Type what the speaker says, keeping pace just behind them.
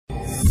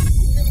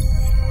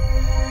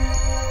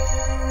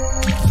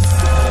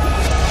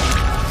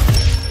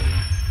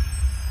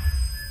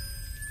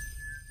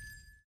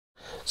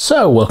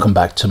So welcome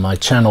back to my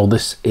channel.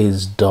 This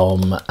is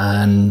Dom,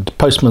 and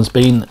postman's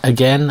been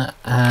again,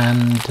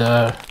 and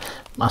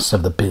must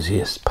have the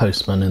busiest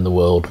postman in the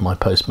world, my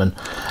postman,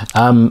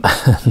 and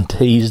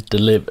he's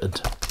delivered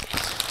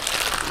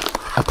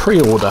a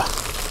pre-order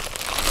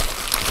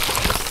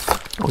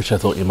which I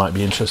thought you might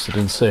be interested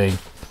in seeing.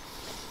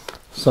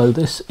 So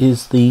this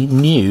is the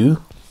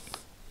new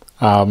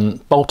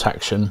bolt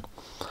action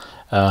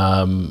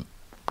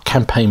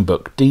campaign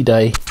book,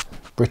 D-Day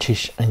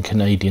British and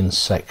Canadian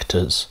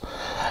sectors,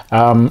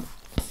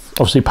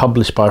 obviously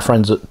published by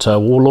friends at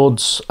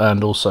Warlords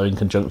and also in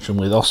conjunction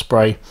with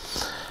Osprey,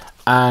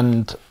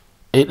 and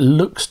it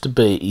looks to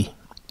be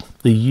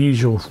the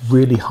usual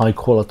really high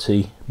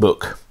quality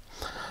book.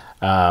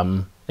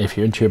 If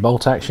you're into your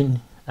bolt action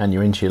and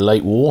you're into your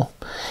late war,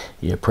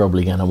 you're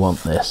probably going to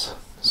want this.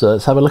 So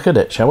let's have a look at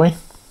it, shall we?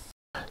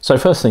 So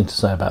first thing to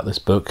say about this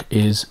book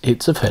is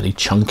it's a fairly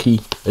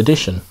chunky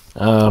edition.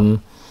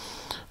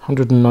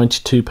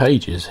 192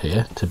 pages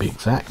here, to be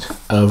exact,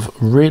 of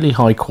really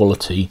high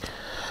quality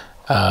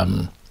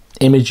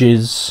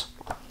images,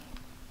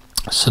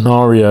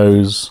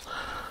 scenarios,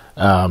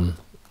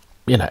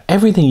 you know,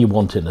 everything you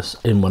want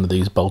in one of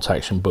these bolt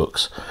action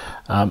books,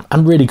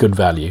 and really good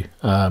value.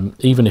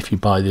 Even if you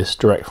buy this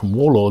direct from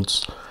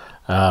Warlords,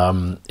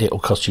 it'll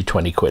cost you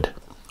 20 quid,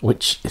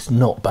 which is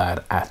not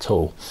bad at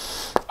all.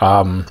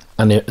 And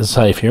as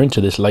I say, if you're into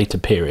this later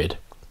period,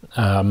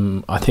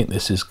 I think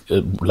this is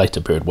a later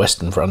period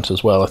Western Front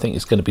as well. I think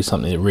it's going to be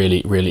something that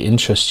really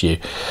interests you.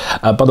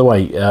 By the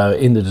way,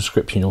 in the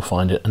description you'll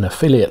find an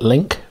affiliate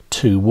link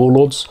to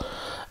Warlords,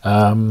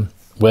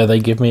 where they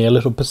give me a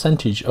little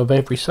percentage of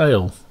every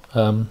sale.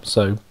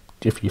 So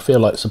if you feel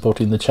like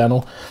supporting the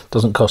channel, it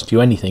doesn't cost you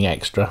anything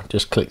extra.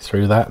 Just click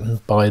through that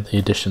and buy the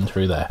edition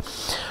through there.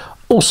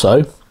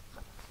 Also,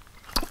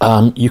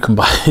 you can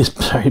buy this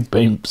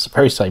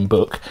very same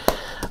book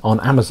on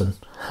Amazon,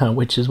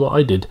 which is what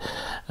I did.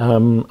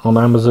 On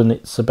Amazon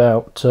it's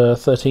about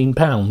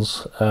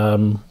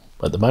 £13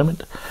 at the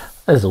moment.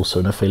 There's also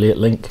an affiliate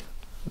link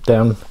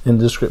down in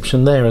the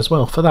description there as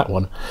well for that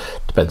one.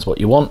 Depends what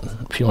you want,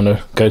 if you want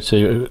to go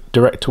to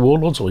direct to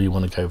Warlords or you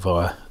want to go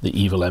via the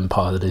evil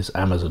empire that is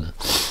Amazon.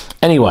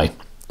 Anyway,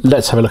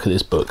 let's have a look at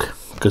this book,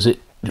 because it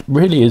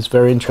really is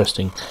very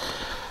interesting.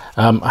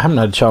 I haven't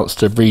had a chance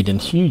to read in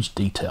huge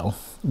detail,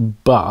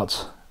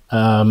 but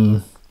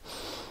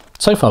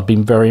so far I've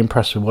been very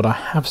impressed with what I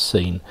have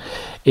seen.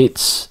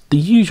 It's the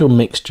usual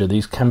mixture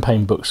these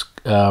campaign books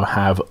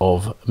have,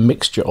 of a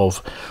mixture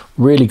of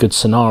really good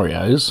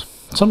scenarios.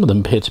 Some of them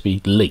appear to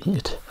be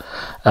linked,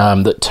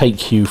 that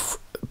take you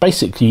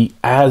basically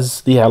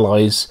as the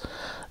Allies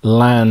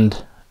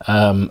land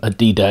at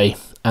D-Day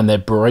and they're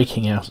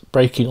breaking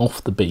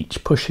off the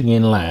beach, pushing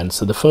inland.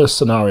 So the first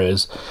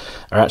scenarios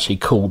are actually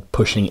called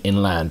pushing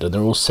inland, and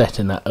they're all set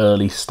in that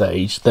early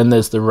stage. Then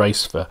there's the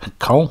race for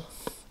Caen.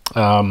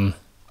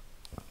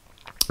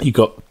 You've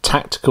got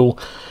tactical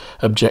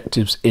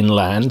objectives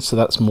inland, so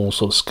that's more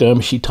sort of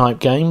skirmishy type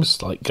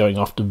games, like going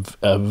after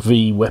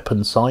V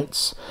weapon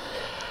sites.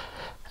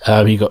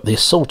 You've got the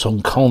assault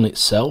on Caen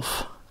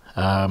itself,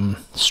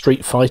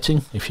 street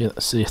fighting, if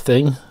that's your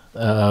thing.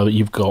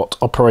 You've got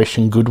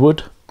Operation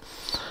Goodwood.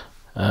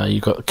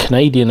 You've got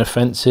Canadian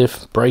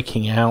offensive,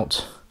 breaking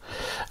out,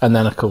 and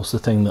then of course the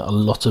thing that a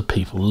lot of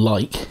people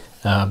like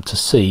to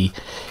see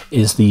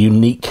is the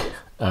unique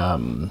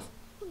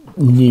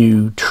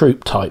new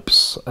troop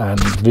types and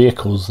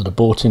vehicles that are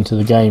brought into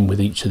the game with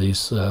each of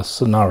these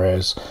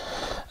scenarios.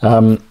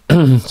 So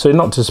you're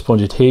not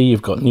disappointed here.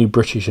 You've got new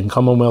British and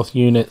Commonwealth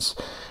units.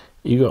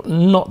 You've got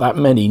not that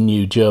many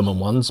new German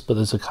ones, but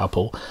there's a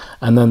couple,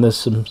 and then there's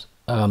some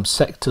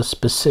sector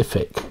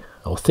specific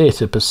or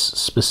theatre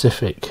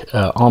specific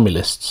army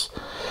lists,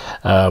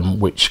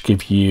 which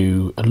give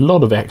you a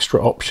lot of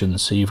extra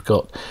options. So you've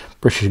got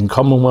British and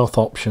Commonwealth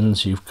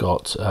options, you've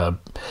got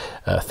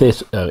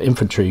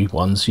infantry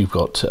ones, you've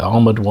got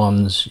armoured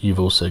ones, you've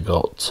also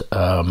got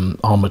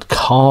armoured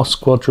car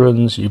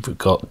squadrons, you've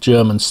got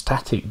German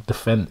static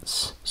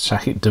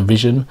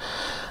division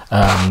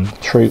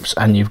troops,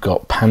 and you've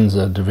got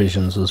panzer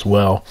divisions as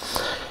well.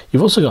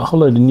 You've also got a whole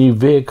load of new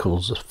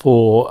vehicles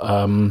for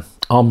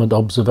armoured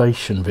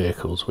observation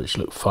vehicles, which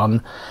look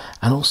fun,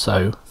 and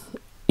also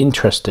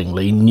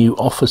interestingly new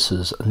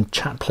officers and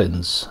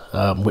chaplains,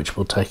 which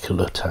we'll take a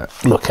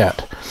look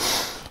at.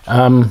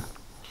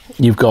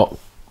 You've got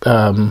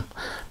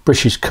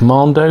British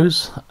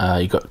commandos,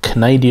 you've got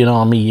Canadian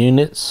army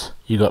units,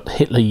 you've got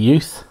Hitler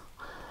Youth,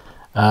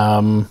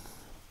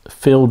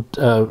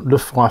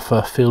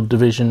 Luftwaffe field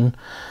division,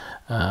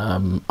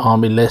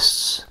 army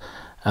lists,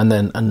 and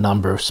then a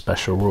number of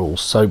special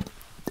rules. So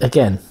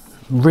again,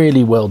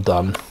 really well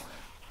done.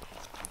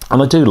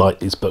 And I do like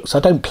these books.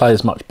 I don't play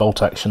as much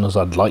bolt action as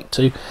I'd like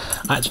to.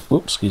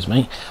 Excuse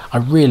me. I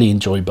really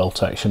enjoy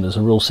bolt action as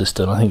a rule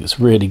system. I think it's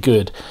really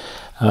good.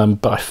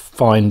 But I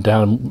find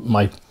down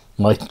my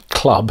my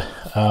club.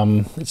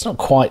 It's not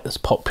quite as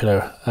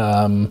popular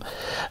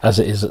as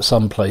it is at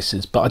some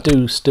places, but I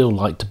do still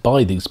like to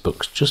buy these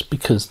books just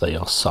because they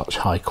are such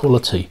high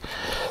quality.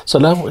 So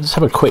now let's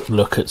have a quick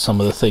look at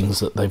some of the things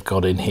that they've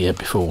got in here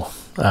before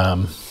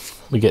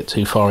we get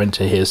too far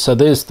into here. So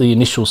there's the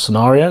initial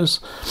scenarios.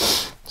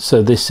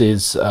 So this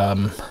is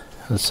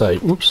let's say,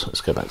 whoops,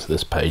 let's go back to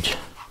this page.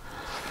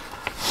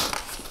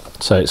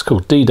 So it's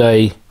called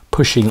D-Day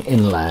Pushing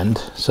Inland.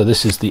 So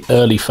this is the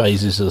early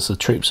phases as the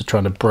troops are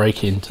trying to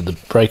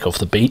break off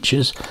the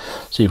beaches.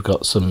 So you've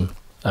got some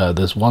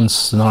there's one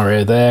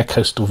scenario there,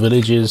 coastal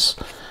villages.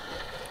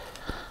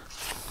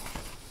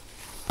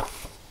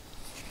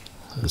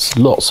 There's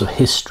lots of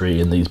history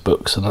in these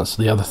books, and that's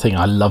the other thing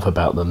I love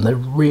about them. They're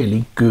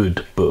really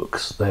good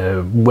books.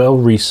 They're well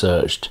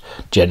researched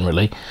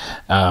generally,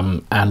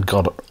 and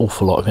got an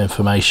awful lot of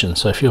information.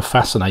 So if you're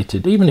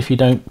fascinated, even if you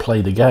don't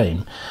play the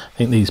game, I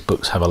think these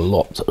books have a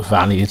lot of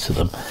value to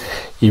them.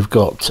 You've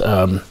got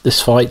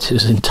this fight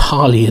is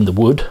entirely in the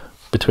wood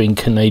between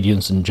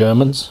Canadians and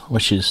Germans,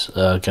 which is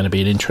going to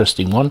be an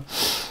interesting one.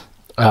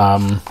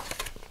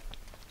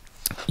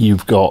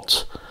 You've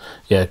got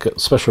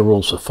special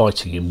rules for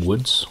fighting in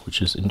woods,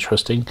 which is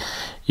interesting.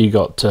 You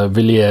got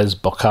Villiers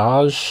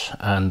Bocage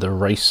and the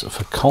race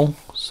for Caen.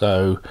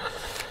 So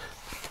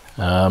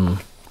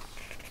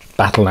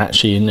battle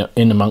actually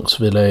in amongst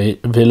Villiers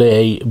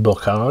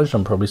Bocage.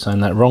 I'm probably saying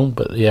that wrong,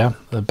 but yeah,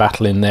 the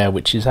battle in there,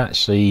 which is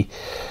actually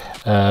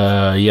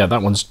that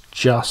one's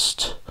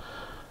just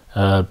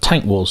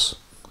Tank Wars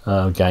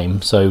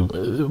game. So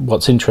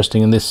what's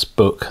interesting in this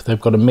book,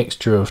 they've got a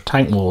mixture of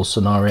Tank Wars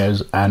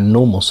scenarios and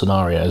normal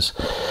scenarios,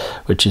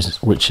 which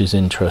is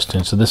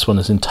interesting. So this one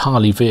is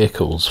entirely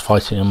vehicles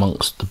fighting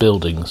amongst the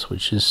buildings,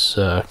 which is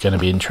going to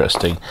be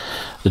interesting.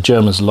 The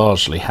Germans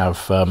largely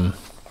have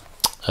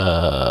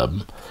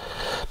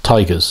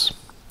tigers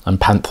and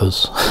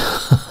panthers,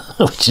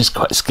 which is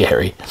quite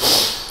scary.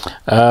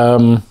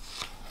 Then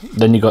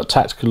you've got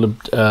tactical,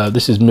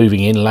 this is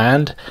moving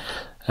inland.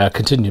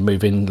 Continue to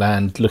move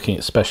inland, looking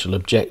at special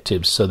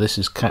objectives. So this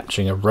is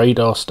capturing a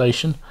radar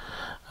station,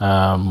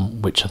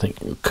 which I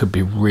think could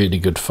be really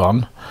good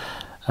fun.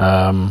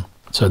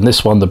 So in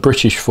this one, the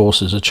British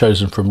forces are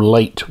chosen from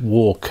late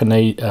war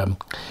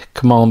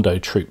commando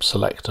troop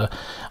selector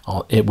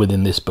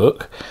within this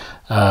book,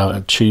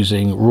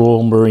 choosing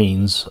Royal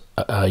Marines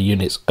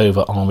units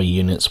over army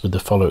units with the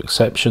following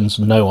exceptions: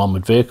 no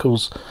armoured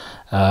vehicles.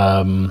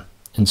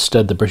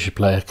 Instead, the British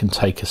player can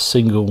take a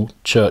single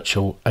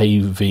Churchill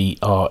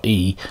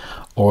AVRE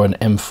or an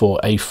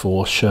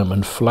M4A4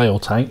 Sherman flail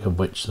tank, of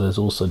which there's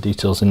also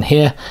details in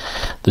here.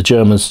 The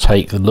Germans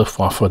take the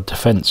Luftwaffe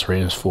Defence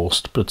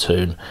Reinforced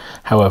Platoon.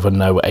 However,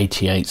 no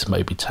 88s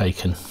may be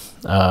taken.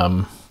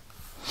 There's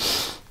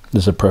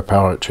a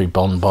preparatory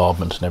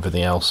bombardment and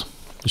everything else,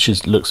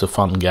 which looks a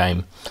fun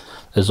game.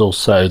 There's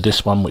also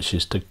this one, which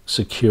is to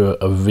secure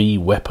a V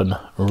weapon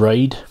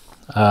raid.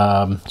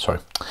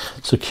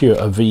 Secure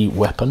a V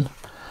weapon,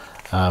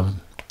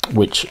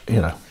 which, you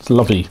know, it's a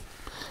lovely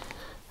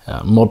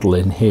model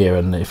in here,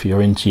 and if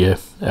you're into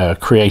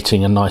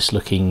creating a nice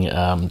looking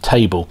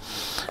table,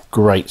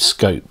 great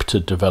scope to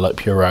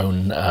develop your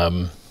own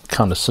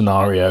kind of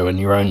scenario and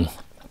your own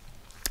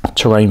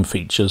terrain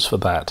features for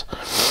that.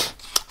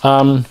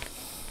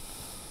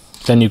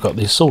 Then you've got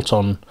the assault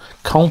on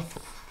Caen,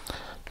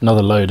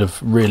 another load of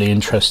really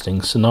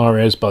interesting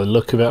scenarios by the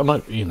look of it. I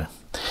might, you know,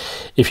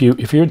 if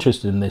you're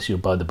interested in this, you'll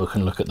buy the book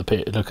and look at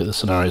the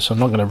scenarios. So I'm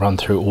not going to run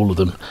through all of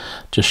them,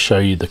 just show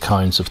you the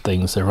kinds of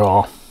things there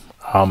are.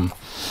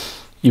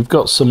 You've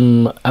got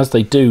some, as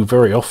they do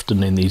very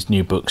often in these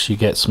new books, you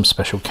get some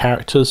special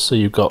characters. So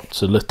you've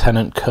got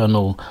Lieutenant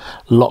Colonel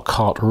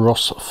Lockhart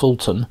Ross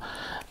Fulton,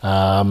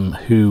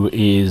 who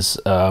is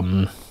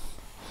what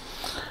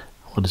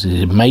is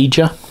he, a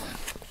major.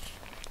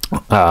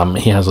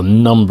 He has a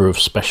number of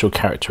special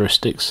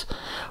characteristics,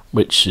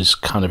 which is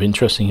kind of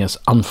interesting. He has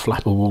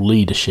unflappable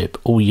leadership.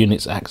 All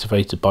units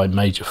activated by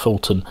Major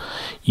Fulton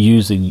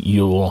using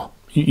your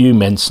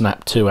men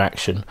snap 2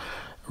 action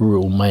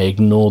rule may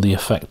ignore the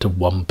effect of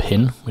 1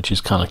 pin, which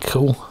is kind of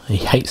cool. He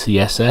hates the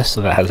SS,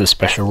 so that has a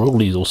special rule.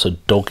 He's also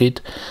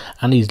dogged,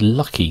 and he's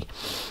lucky.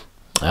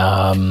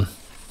 So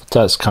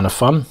that's kind of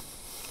fun.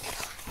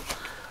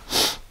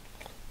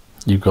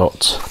 You've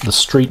got the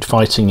street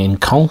fighting in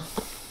Caen,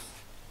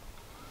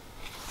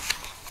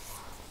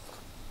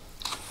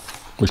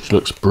 which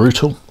looks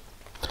brutal.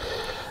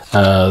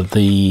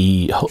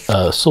 The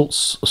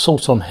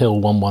Assault on Hill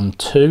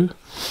 112,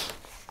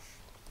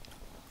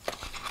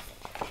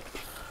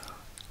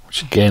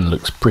 which again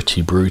looks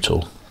pretty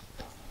brutal.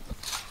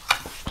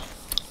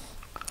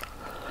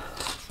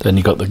 Then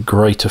you got the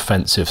Great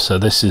Offensive. So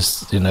this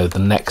is, you know, the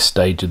next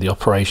stage of the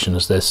operation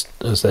as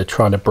they're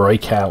trying to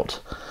break out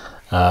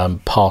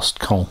past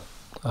Caen.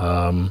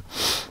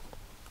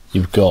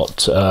 You've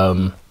got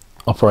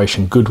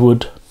Operation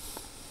Goodwood,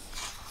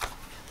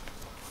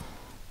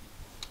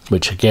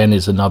 which again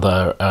is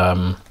another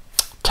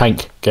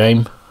tank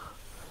game,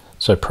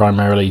 so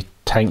primarily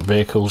tank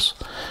vehicles,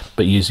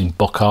 but using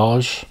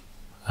bocage,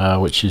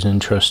 which is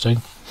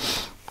interesting.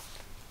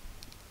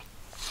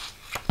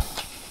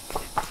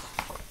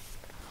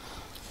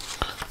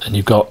 And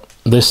you've got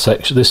this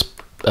section. This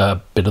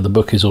bit of the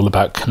book is all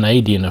about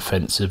Canadian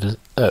offensives.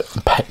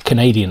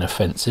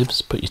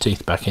 Put your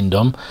teeth back in,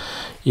 Dom.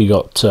 You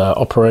got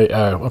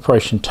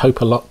Operation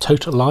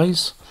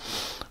Totalize,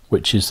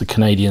 which is the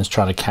Canadians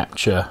trying to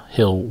capture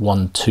Hill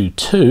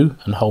 122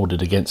 and hold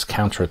it against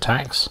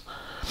counterattacks.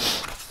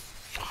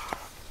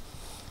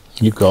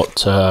 You've got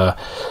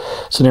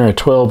scenario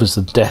 12 is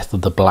the death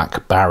of the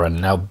Black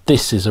Baron. Now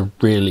this is a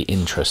really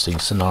interesting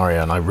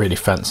scenario, and I really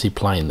fancy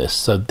playing this.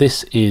 So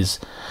this is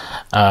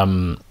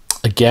a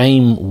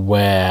game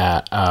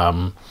where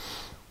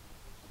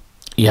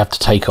you have to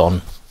take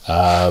on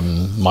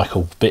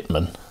Michael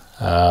Wittmann,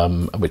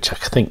 which I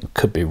think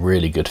could be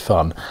really good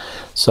fun.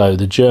 So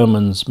the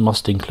Germans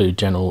must include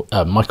General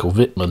Michael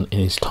Wittmann in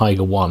his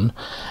Tiger 1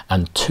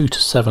 and 2 to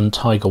 7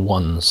 Tiger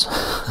 1s.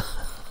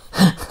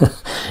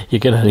 You're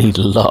going to need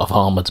a lot of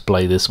armour to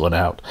play this one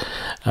out.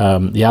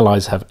 The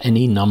Allies have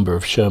any number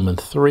of Sherman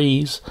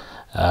 3s,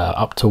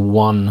 up to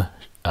one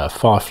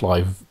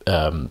Firefly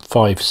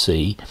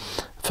 5C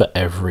for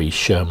every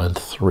Sherman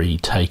 3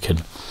 taken.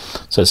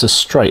 So it's a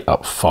straight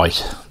up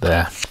fight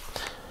there.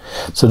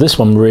 So this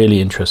one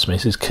really interests me.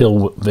 This is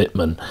Kill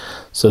Wittmann.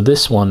 So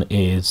this one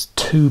is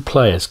 2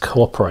 players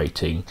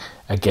cooperating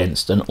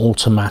against an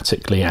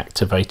automatically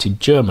activated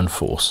German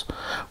force,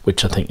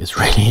 which I think is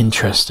really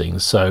interesting.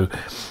 So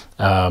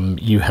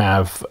you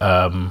have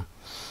the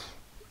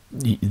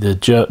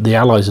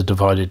Allies are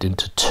divided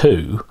into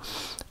 2,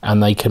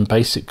 and they can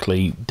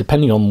basically,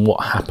 depending on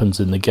what happens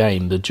in the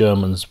game, the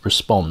Germans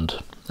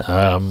respond,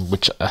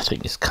 which I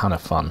think is kind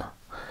of fun.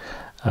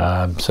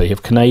 So you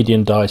have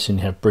Canadian dice and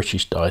you have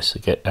British dice,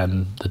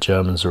 and the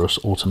Germans are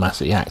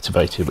automatically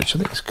activated, which I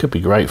think could be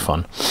great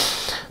fun.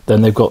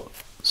 Then they've got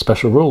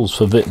special rules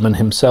for Wittmann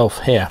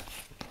himself here.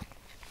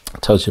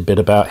 Tells you a bit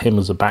about him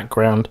as a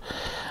background.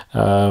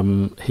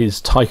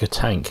 His Tiger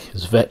tank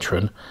is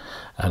veteran,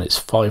 and it's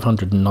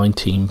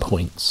 519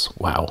 points.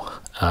 Wow.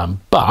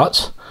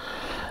 But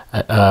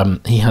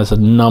he has a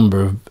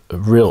number of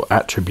real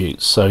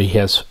attributes. So he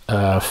has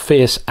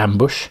fierce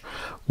ambush.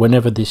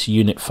 Whenever this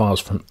unit fires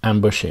from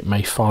ambush, it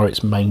may fire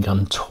its main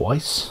gun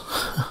twice,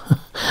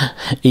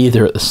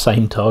 either at the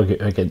same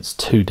target or against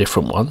 2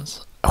 different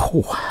ones.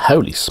 Oh,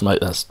 holy smoke,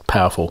 that's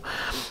powerful.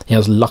 He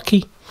has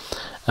lucky.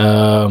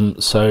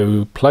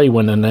 So play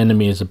when an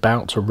enemy is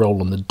about to roll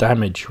on the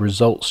damage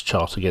results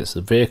chart against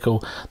the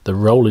vehicle. The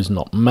roll is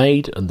not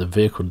made, and the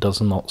vehicle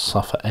does not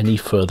suffer any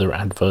further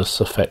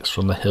adverse effects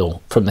from the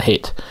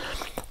hit.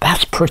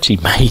 That's pretty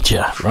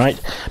major, right?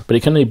 But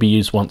it can only be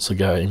used once a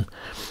game.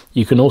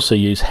 You can also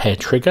use hair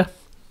trigger.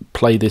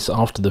 Play this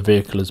after the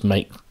vehicle has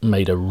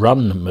made a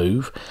run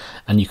move,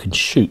 and you can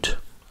shoot.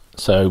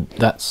 So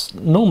that's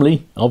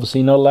normally,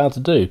 obviously, not allowed to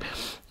do.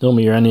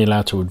 Normally you're only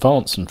allowed to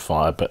advance and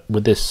fire, but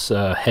with this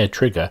hair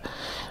trigger,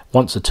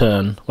 once a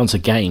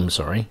game,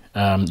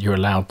 you're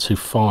allowed to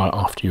fire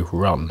after you've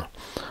run.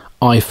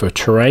 I for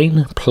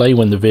terrain. Play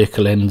when the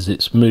vehicle ends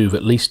its move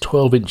at least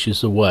 12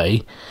 inches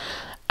away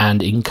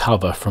and in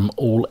cover from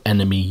all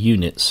enemy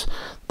units.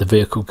 The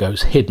vehicle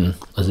goes hidden,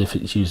 as if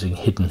it's using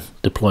hidden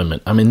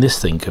deployment. I mean, this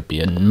thing could be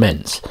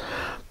immense.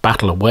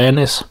 Battle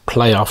awareness.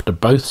 Play after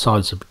both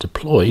sides have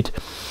deployed.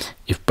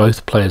 If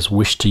both players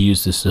wish to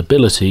use this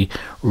ability,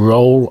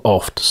 roll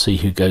off to see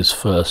who goes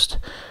first.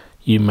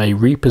 You may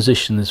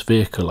reposition this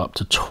vehicle up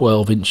to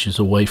 12 inches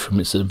away from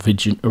its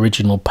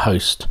original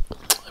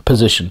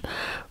position,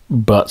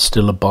 but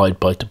still abide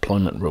by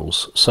deployment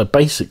rules. So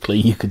basically,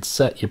 you could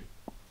set your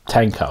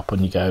tank up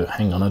and you go,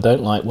 hang on, I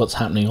don't like what's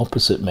happening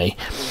opposite me.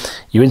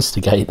 You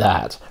instigate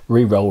that,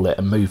 re-roll it,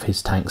 and move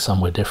his tank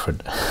somewhere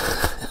different,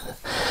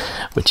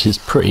 which is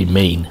pretty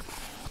mean.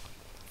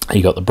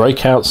 You got the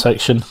breakout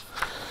section.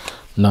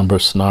 Number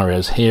of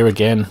scenarios here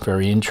again,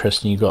 very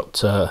interesting. You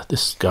got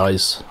this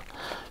guy's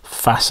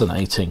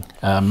fascinating,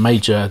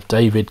 Major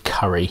David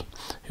Curry,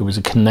 who was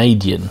a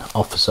Canadian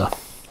officer.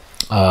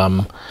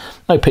 No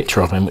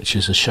picture of him, which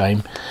is a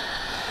shame.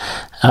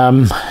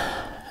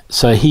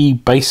 So he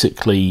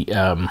basically,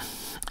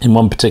 in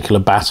one particular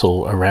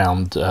battle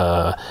around,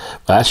 well,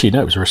 actually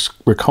no, it was a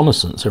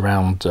reconnaissance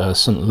around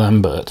St.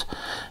 Lambert,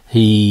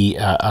 he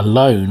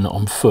alone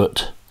on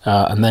foot,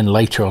 and then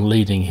later on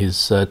leading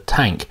his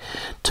tank,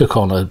 took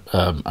on a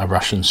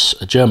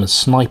German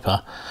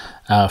sniper,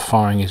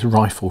 firing his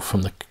rifle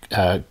from the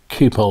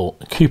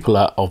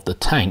cupola of the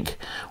tank,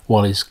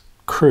 while his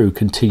crew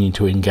continued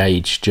to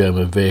engage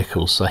German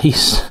vehicles. So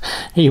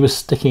he was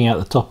sticking out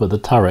the top of the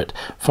turret,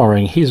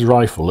 firing his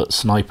rifle at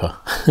sniper.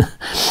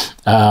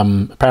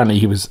 Apparently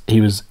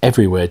he was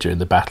everywhere during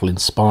the battle,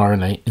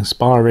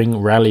 inspiring,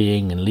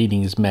 rallying, and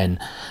leading his men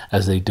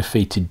as they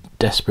defeated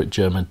desperate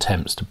German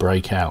attempts to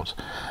break out.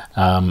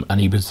 And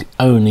he was the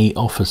only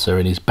officer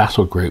in his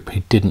battle group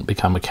who didn't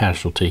become a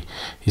casualty.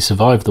 He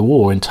survived the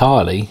war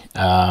entirely,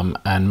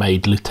 and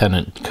made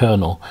lieutenant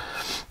colonel,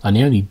 and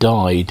he only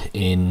died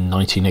in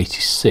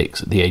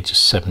 1986 at the age of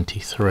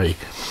 73.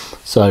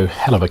 So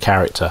hell of a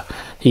character.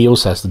 He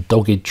also has the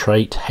dogged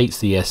trait, hates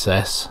the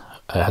SS,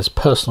 has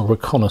personal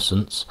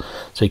reconnaissance,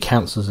 so he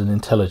counts as an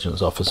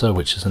intelligence officer,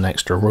 which is an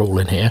extra rule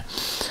in here.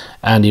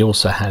 And he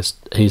also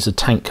he's a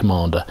tank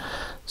commander,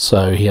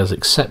 so he has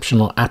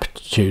exceptional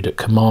aptitude at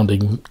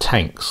commanding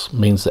tanks,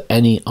 means that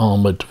any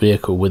armoured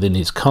vehicle within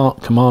his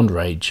command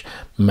range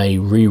may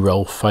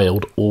re-roll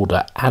failed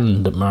order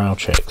and morale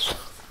checks.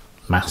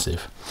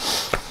 Massive.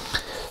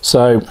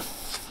 So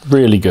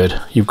really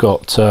good. You've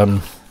got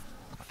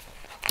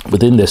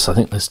within this, I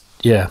think there's,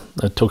 yeah,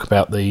 they talk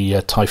about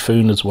the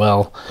Typhoon as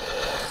well.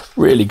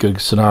 Really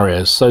good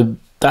scenarios. So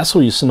that's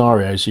all your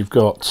scenarios. You've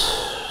got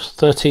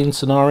 13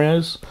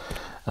 scenarios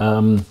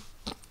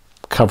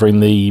covering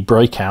the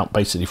breakout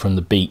basically from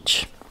the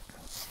beach.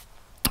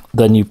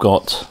 Then you've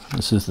got,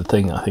 this is the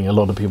thing I think a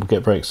lot of people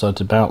get very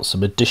excited about,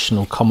 some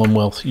additional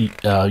Commonwealth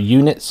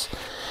units.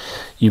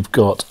 You've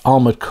got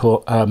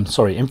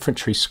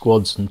infantry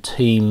squads and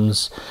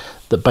teams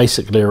that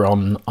basically are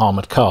on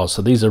armoured cars.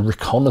 So these are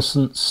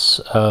reconnaissance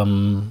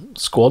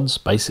squads,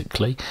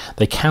 basically.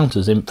 They count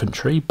as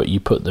infantry, but you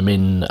put them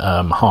in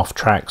half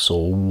tracks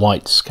or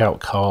white scout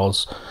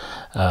cars,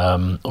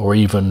 or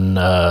even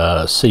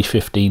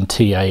C-15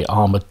 TA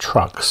armoured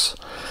trucks,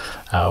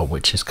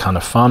 which is kind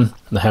of fun.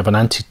 They have an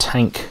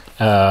anti-tank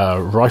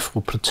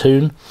rifle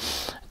platoon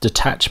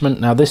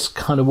detachment. Now this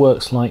kind of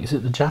works like, is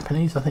it the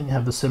Japanese? I think they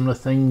have a similar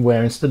thing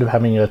where instead of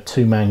having a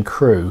two-man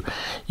crew,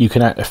 you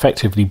can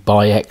effectively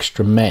buy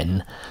extra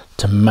men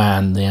to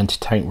man the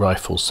anti-tank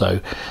rifles, so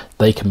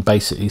they can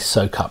basically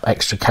soak up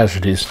extra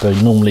casualties. So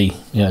normally,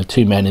 you know,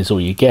 2 men is all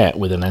you get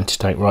with an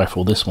anti-tank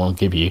rifle. This one will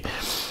give you,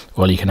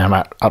 well, you can have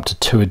up to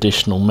 2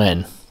 additional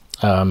men.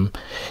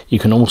 You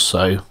can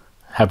also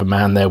have a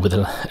man there with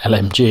an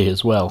LMG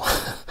as well.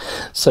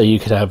 So you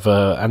could have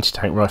an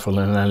anti-tank rifle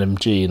and an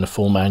LMG in a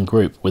 4-man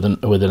group with an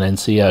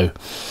NCO,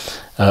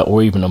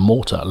 or even a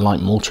mortar, a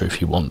light mortar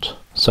if you want.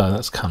 So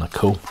that's kind of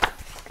cool.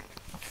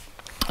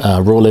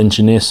 Royal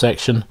Engineer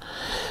section,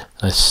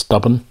 they're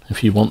stubborn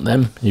if you want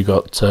them. You've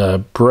got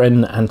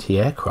Bren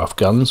anti-aircraft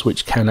guns,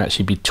 which can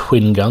actually be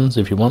twin guns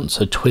if you want,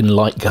 so twin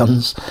light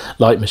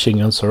machine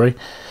guns, sorry.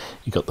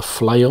 You've got the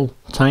flail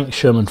tank,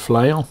 Sherman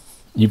flail.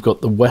 You've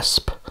got the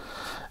Wesp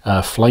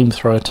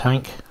flamethrower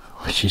tank,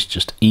 which is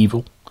just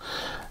evil.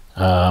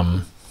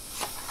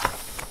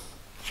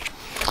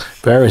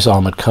 Various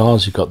armoured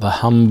cars. You've got the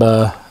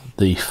Humber,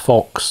 the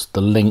Fox,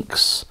 the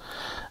Lynx,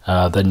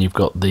 then you've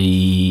got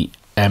the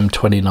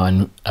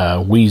M29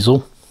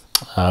 Weasel,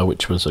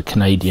 which was a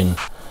Canadian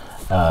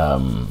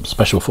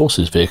Special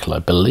Forces vehicle, I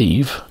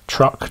believe.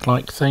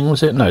 Truck-like thing,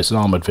 was it? No, it's an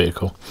armoured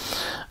vehicle.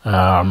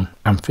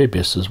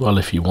 Amphibious as well,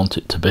 if you want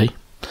it to be,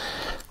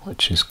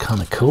 which is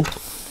kind of cool.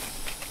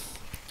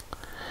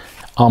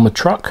 Armoured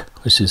truck.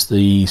 This is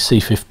the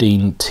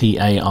C-15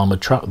 TA armoured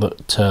truck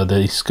that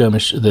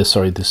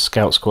the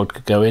scout squad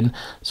could go in.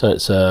 So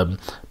it's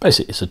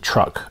basically it's a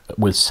truck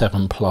with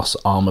 7+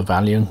 armour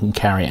value and can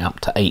carry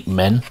up to 8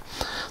 men.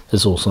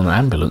 There's also an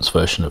ambulance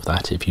version of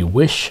that if you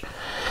wish.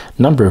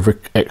 Number of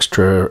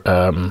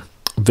extra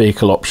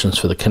vehicle options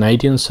for the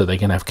Canadians. So they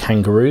can have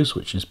kangaroos,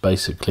 which is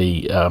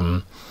basically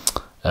it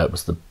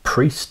was the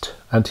Priest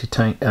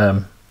anti-tank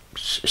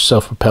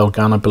self-propelled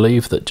gun, I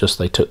believe, that just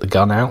they took the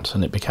gun out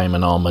and it became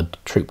an armoured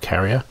troop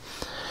carrier.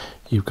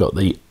 You've got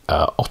the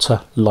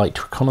Otter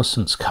light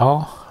reconnaissance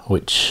car,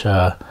 which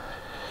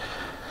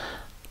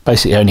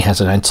basically only has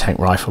an anti-tank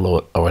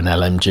rifle or an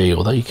LMG,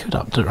 although you could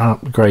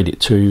upgrade it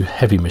to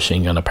heavy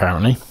machine gun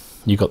apparently.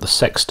 You've got the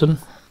Sexton.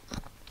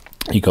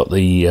 You've got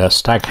the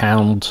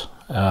Staghound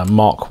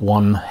Mark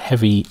 1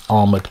 heavy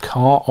armoured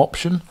car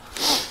option.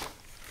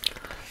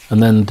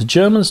 And then the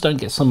Germans don't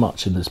get so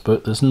much in this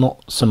book. There's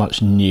not so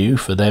much new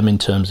for them in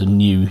terms of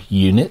new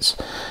units.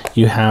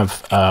 You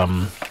have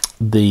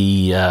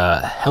the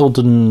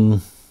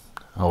Helden...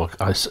 Oh,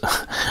 I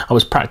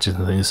was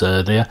practicing things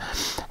earlier.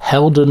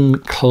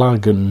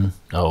 Heldenklagen...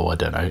 Oh, I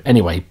don't know.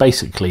 Anyway,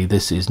 basically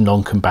this is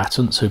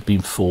non-combatants who've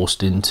been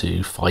forced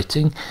into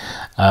fighting.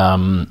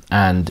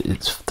 And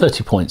it's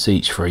 30 points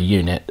each for a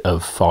unit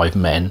of 5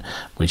 men,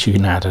 which you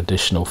can add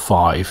additional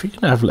 5. You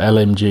can have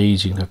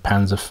LMGs, you can have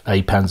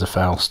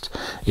Panzerfaust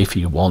if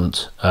you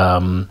want.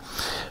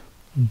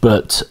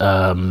 But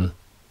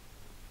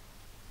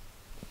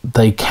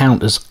they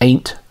count as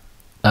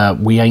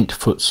we ain't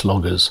foot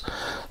sloggers.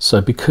 So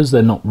because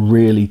they're not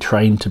really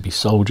trained to be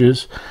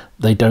soldiers,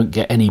 they don't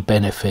get any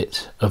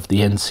benefit of the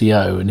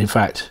NCO, and in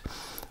fact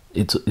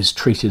it's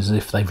treated as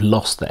if they've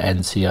lost the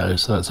NCO,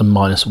 so that's a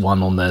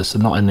 -1 on there. So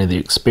not only the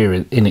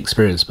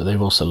inexperience, but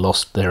they've also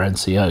lost their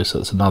NCO, so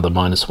that's another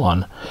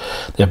 -1.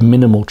 They have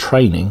minimal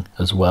training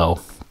as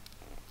well,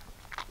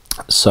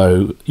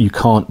 so you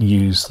can't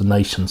use the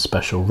nation's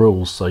special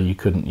rules. So you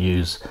couldn't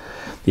use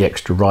the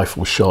extra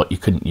rifle shot, you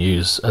couldn't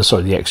use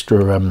the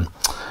extra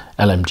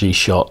LMG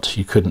shot,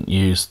 you couldn't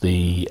use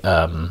the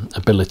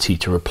ability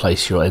to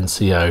replace your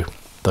NCO,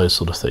 those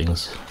sort of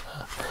things.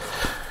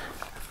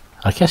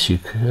 I guess you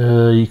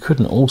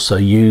couldn't also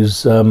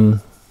use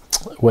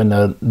when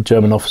a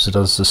German officer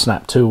does a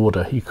snap 2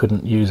 order, you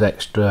couldn't use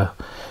extra.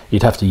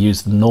 You'd have to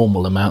use the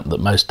normal amount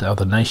that most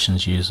other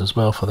nations use as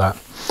well for that.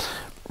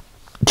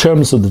 In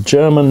terms of the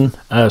German,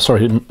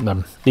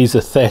 these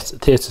are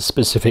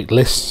theatre-specific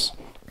lists.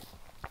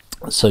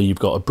 So you've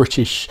got a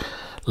British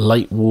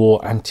late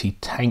war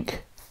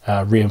anti-tank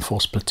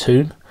reinforced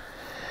platoon,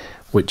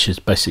 which is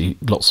basically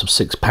lots of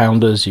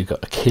 6-pounders. You've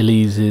got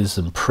Achilleses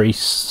and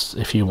priests,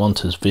 if you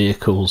want, as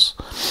vehicles.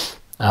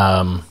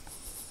 Field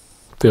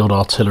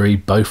artillery,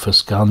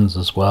 Bofors guns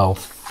as well.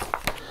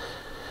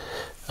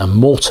 A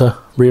mortar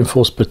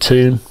reinforced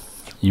platoon.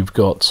 You've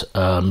got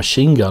a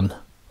machine gun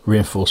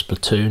reinforced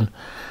platoon.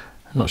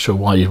 I'm not sure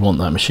why you'd want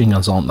that. Machine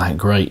guns aren't that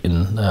great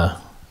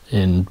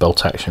in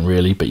bolt action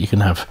really, but you can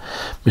have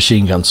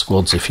machine gun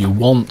squads if you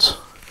want.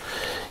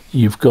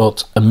 You've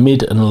got a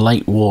mid and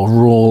late war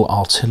Royal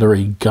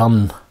Artillery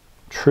gun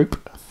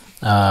troop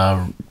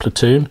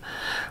platoon,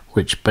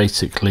 which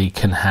basically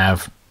can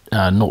have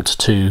 0 to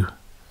 2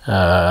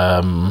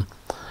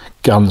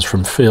 guns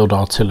from field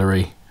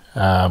artillery,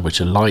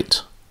 which are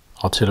light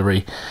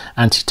artillery,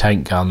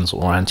 anti-tank guns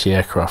or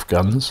anti-aircraft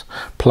guns,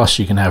 plus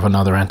you can have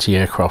another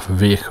anti-aircraft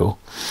vehicle,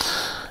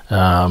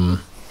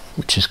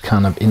 which is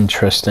kind of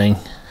interesting.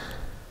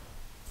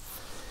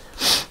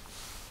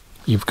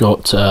 You've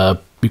got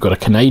a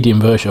Canadian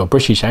version, or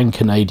British and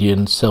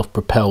Canadian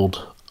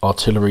self-propelled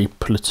artillery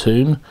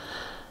platoon,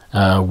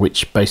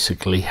 which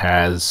basically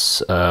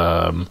has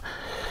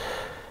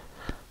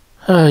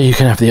you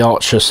can have the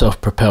archer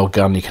self-propelled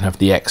gun, you can have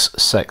the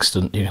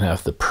ex-sextant, you can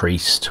have the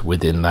priest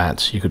within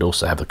that. You could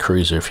also have the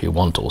cruiser if you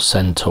want, or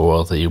centaur,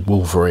 or the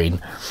wolverine,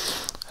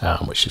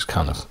 which is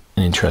kind of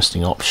an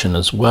interesting option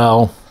as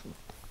well.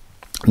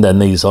 And then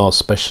these are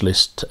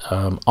specialist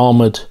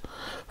armoured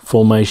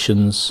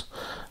formations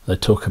they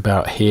talk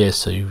about here.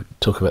 So you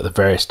talk about the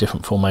various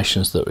different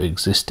formations that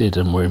existed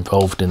and were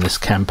involved in this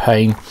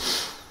campaign.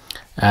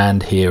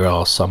 And here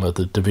are some of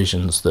the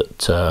divisions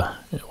that,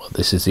 well,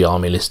 this is the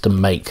army list to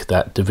make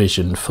that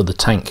division for the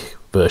tank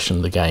version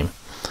of the game.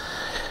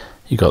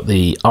 You've got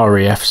the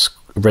RAF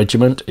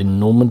regiment in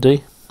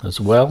Normandy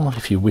as well,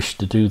 if you wish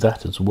to do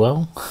that as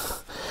well.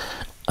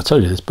 I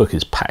told you this book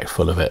is packed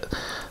full of it.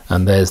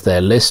 And there's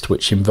their list,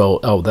 which involve,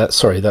 oh, that's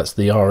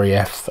the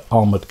RAF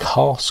Armoured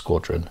Car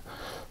Squadron,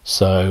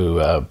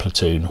 so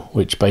platoon,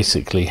 which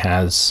basically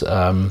has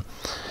a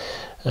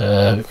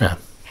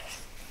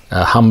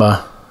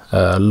Hummer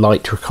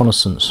light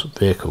reconnaissance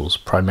vehicles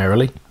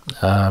primarily,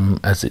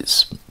 as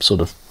its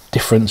sort of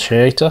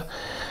differentiator.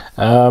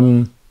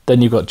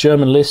 Then you've got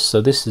German lists,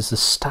 so this is the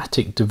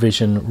Static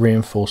Division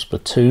Reinforced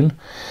Platoon.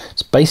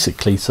 It's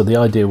basically, so the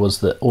idea was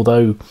that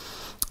although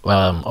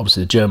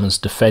obviously the Germans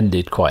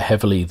defended quite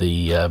heavily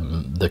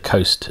the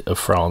coast of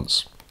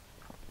France,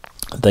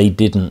 they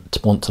didn't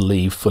want to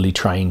leave fully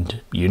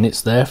trained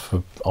units there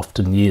for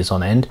often years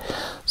on end,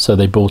 so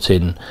they brought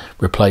in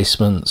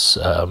replacements,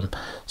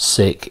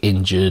 sick,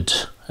 injured,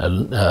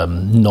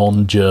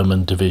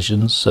 non-German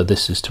divisions. So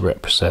this is to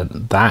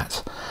represent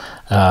that,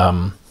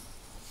 and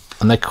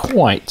they're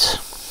quite,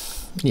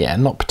 yeah,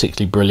 not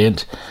particularly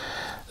brilliant.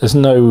 There's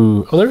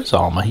no, oh, there is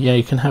armour. Yeah,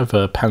 you can have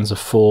a Panzer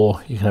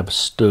IV, you can have a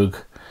Stug,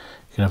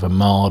 you can have a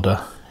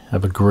Marder,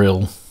 have a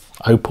Grill,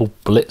 Opel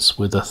Blitz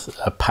with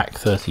a Pak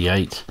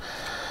 38,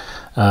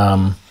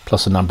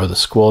 plus a number of the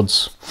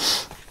squads.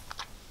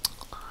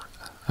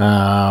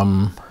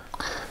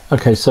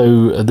 Okay,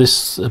 so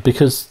this,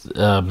 because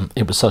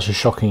it was such a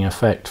shocking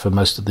effect for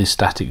most of these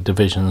static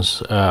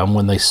divisions,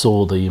 when they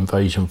saw the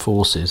invasion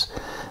forces,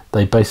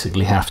 they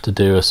basically have to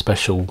do a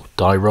special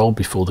die roll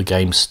before the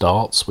game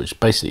starts, which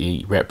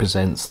basically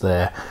represents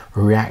their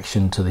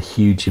reaction to the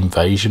huge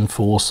invasion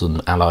force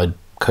and allied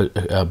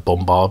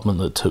bombardment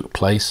that took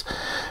place.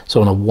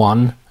 So on a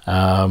 1,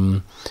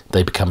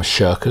 they become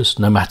shirkers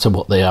no matter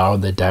what they are,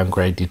 and they're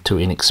downgraded to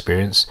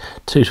inexperienced.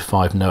 2 to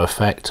 5, no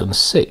effect. And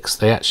 6,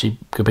 they actually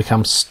could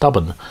become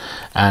stubborn,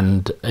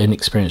 and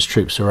inexperienced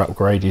troops are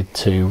upgraded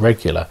to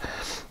regular.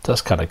 So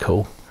that's kind of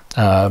cool.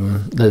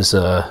 There's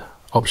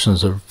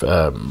options of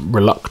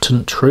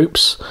reluctant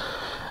troops.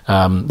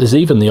 There's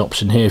even the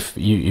option here, if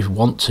you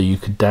want to, you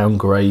could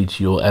downgrade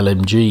your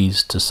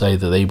LMGs to say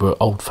that they were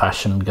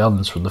old-fashioned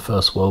guns from the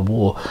First World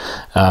War,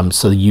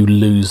 so you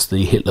lose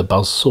the Hitler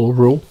buzzsaw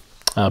rule,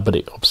 but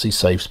it obviously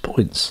saves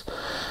points.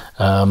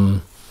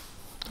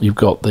 You've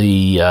got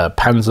the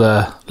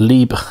Panzer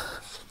Liebe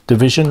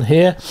division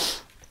here,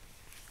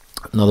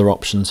 another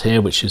options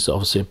here, which is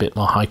obviously a bit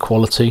more high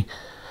quality.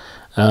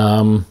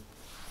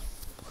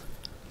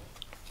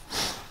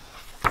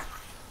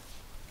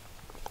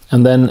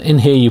 And then in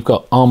here you've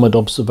got armoured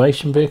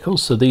observation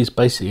vehicles. So these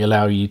basically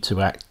allow you to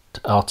act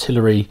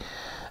artillery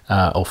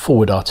or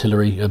forward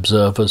artillery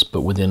observers, but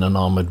within an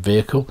armoured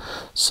vehicle.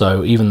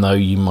 So even though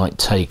you might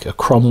take a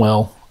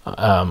Cromwell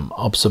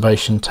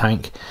observation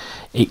tank,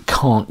 it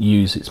can't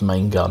use its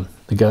main gun.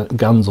 The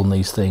guns on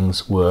these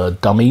things were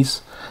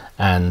dummies,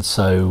 and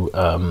so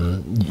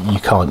you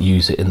can't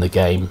use it in the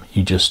game.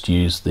 You just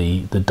use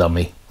the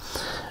dummy.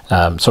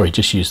 Sorry,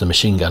 just use the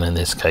machine gun in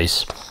this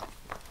case.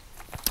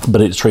 But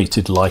it's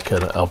treated like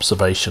an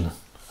observation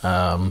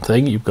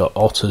thing. You've got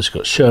Otters, you've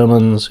got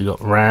Shermans, you've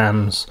got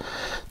Rams.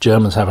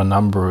 Germans have a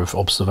number of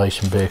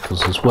observation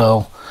vehicles as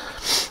well.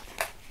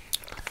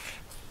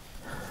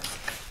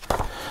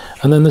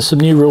 And then there's some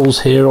new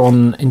rules here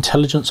on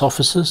intelligence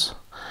officers.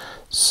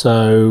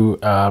 So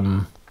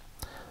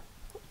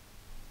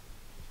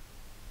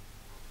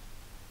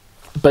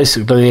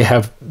basically they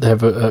have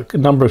a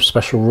number of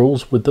special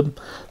rules with them.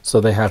 So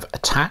they have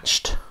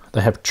attached,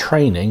 they have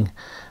training,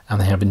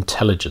 and they have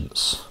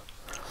intelligence.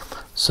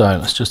 So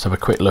let's just have a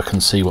quick look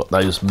and see what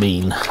those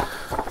mean.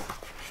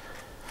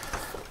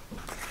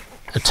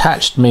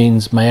 Attached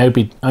means may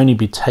only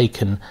be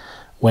taken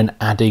when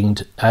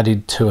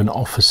added to an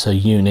officer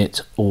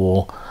unit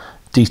or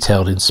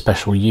detailed in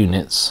special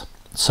units.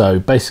 So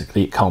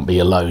basically it can't be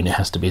alone, it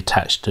has to be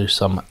attached to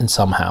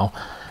somehow.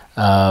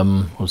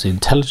 What was the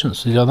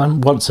intelligence? The other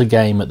one? Once a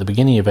game, at the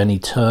beginning of any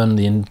turn,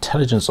 the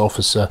intelligence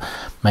officer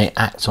may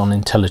act on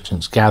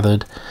intelligence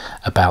gathered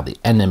about the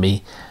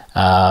enemy.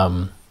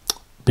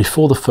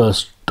 Before the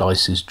first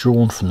dice is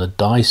drawn from the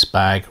dice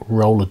bag,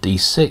 roll a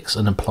d6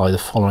 and apply the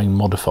following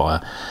modifier,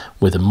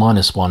 with a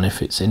 -1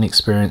 if it's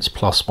inexperienced,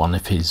 +1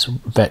 if he's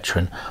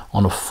veteran.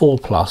 On a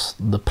 4+,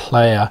 the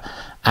player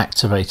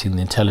activating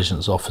the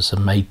intelligence officer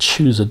may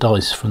choose a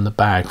dice from the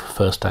bag for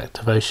first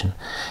activation.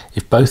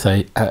 If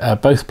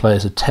both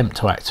players attempt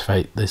to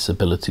activate this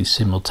ability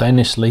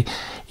simultaneously,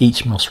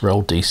 each must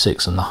roll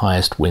d6 and the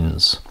highest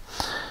wins.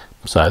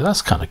 So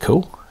that's kind of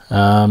cool.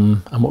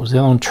 And what was the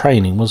other one?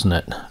 Training, wasn't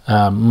it?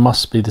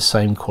 Must be the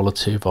same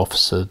quality of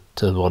officer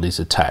to what is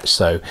attached.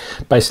 So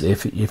basically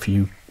if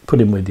you put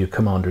him with your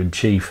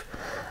commander-in-chief,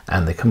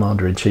 and the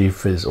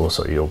commander-in-chief is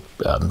also your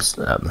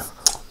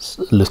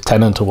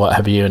lieutenant or what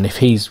have you, and if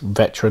he's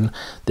veteran,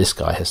 this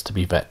guy has to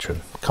be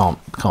veteran.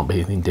 Can't be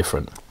anything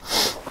different.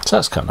 So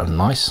that's kind of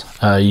nice.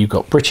 You've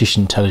got British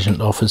intelligence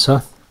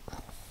officer,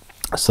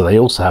 so they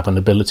also have an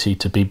ability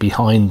to be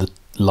behind the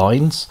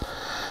lines,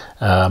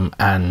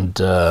 and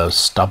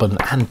stubborn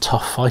and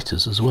tough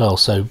fighters as well.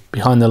 So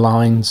behind the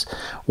lines,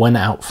 when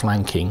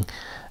outflanking,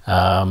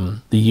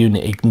 the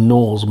unit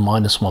ignores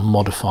 -1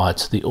 modifier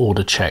to the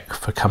order check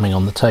for coming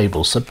on the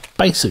table. So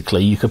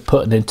basically you could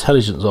put an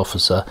intelligence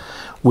officer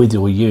with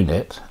your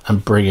unit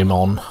and bring him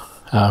on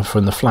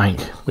from the flank,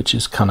 which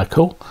is kind of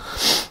cool.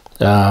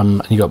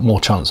 And you got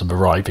more chance of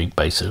arriving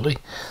basically.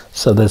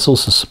 So there's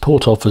also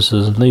support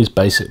officers, and these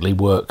basically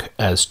work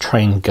as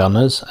trained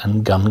gunners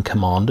and gun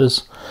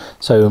commanders.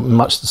 So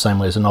much the same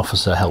way as an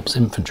officer helps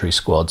infantry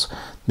squads,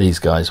 these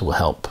guys will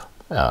help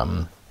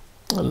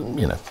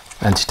you know,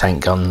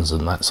 anti-tank guns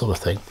and that sort of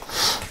thing.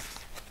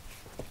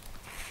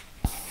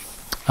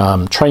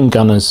 Trained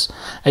gunners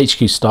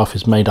HQ staff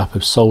is made up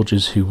of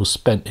soldiers who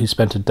spent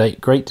a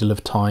great deal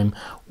of time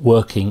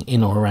working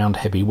in or around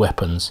heavy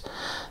weapons.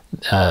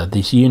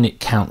 This unit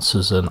counts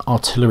as an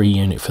artillery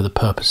unit for the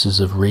purposes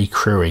of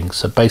recrewing.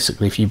 So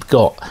basically if you've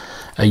got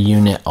a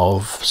unit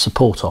of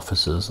support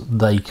officers,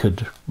 they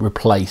could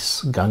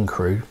replace gun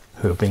crew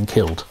who have been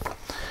killed,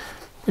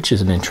 which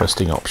is an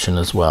interesting option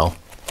as well.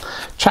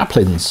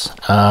 Chaplains.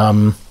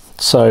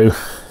 So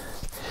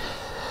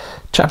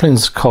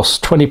chaplains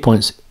cost 20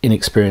 points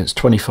inexperienced,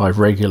 25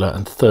 regular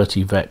and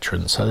 30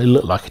 veteran. So they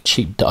look like a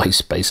cheap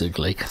dice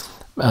basically.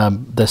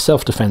 They're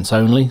self-defense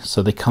only,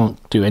 so they can't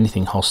do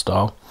anything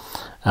hostile,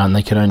 and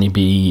they can only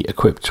be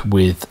equipped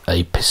with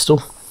a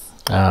pistol,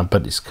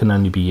 but it can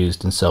only be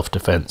used in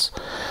self-defense.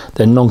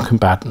 They're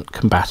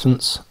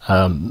non-combatants.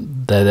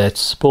 They're there to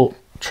support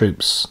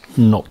troops,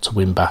 not to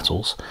win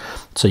battles,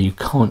 so you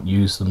can't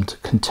use them to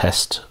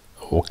contest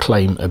or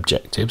claim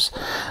objectives,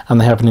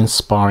 and they have an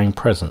inspiring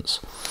presence.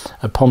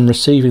 Upon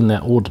receiving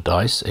their order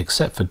dice,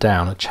 except for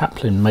down, a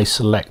chaplain may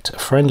select a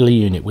friendly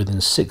unit within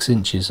 6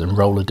 inches and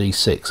roll a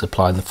d6,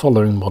 applying the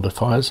following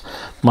modifiers: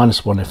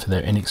 -1 if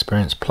they're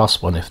inexperienced,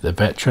 +1 if they're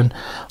veteran.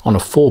 On a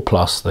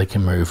 4+, they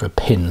can move a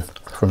pin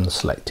from the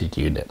selected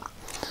unit.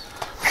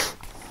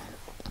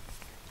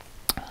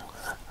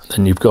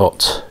 Then you've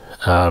got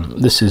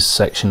this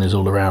section is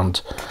all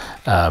around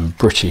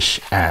British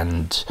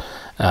and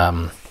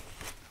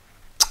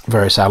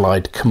various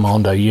allied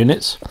commando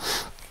units.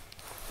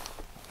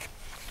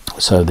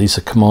 So these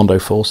are commando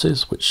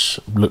forces, which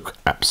look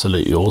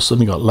absolutely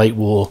awesome. You've got late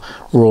war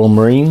Royal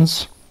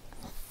Marines,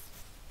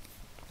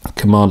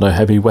 commando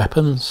heavy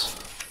weapons,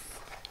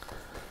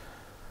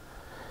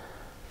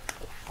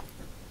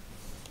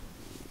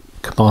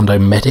 commando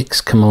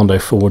medics, commando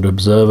forward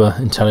observer,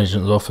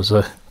 intelligence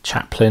officer,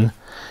 chaplain.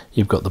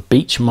 You've got the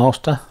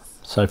Beachmaster.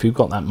 So if you've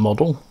got that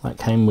model that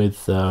came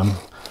with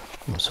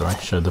I'm sorry,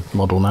 show the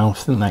model now. I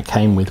think that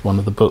came with one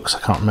of the books. I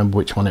can't remember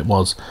which one it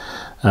was.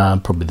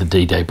 Probably the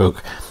D-Day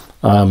book.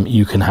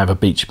 You can have a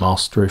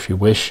Beachmaster if you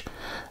wish,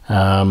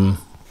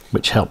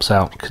 which helps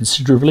out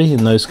considerably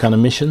in those kind of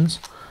missions.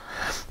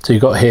 So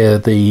you've got here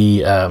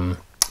the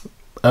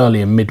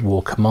early and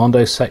mid-war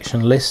commando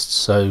section lists.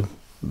 So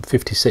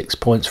 56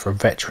 points for a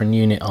veteran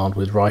unit armed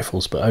with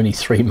rifles, but only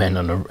 3 men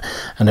and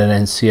an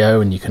NCO,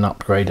 and you can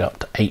upgrade up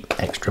to 8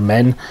 extra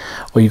men.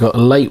 Or you've got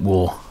a late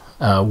war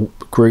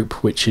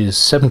group, which is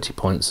 70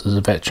 points as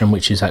a veteran,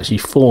 which is actually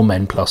 4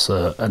 men plus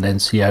an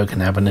NCO,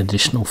 can have an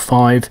additional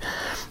 5.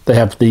 They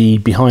have the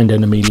behind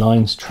enemy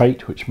lines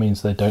trait, which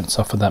means they don't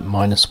suffer that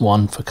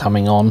 -1 for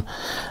coming on.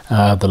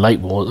 The late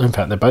war, in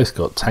fact, they both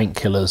got tank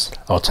killers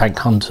or tank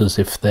hunters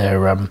if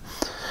they're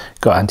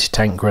got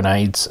anti-tank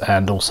grenades,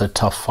 and also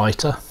tough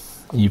fighter.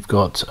 You've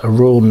got a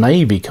Royal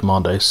Navy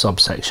Commando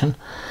subsection,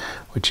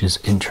 which is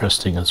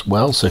interesting as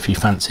well. So if you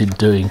fancied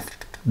doing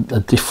a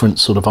different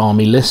sort of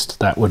army list,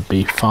 that would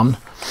be fun.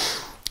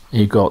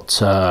 You've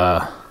got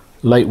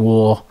late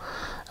war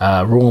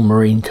Royal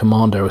Marine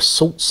Commando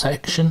Assault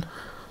section.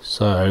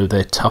 So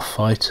they're tough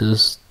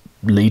fighters,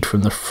 lead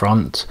from the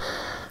front,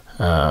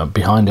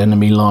 behind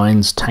enemy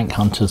lines, tank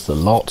hunters, the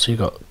lot. You've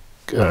got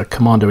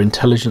Commando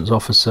Intelligence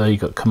Officer,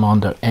 you've got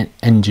Commando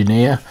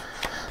Engineer,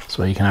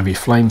 so you can have your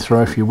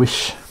flamethrower if you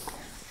wish.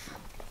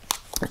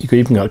 You've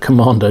even got a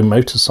Commando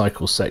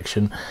Motorcycle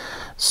section,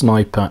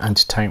 Sniper,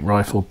 Anti-Tank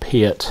Rifle,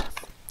 Piat,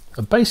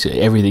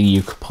 basically everything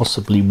you could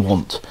possibly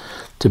want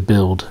to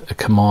build a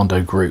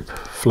commando group.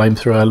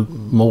 Flamethrower,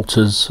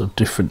 mortars of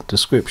different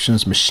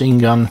descriptions, machine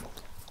gun.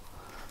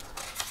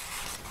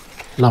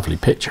 Lovely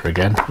picture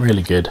again,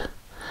 really good.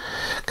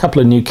 A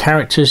couple of new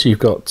characters. You've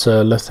got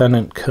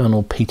Lieutenant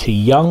Colonel Peter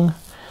Young,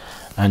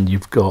 and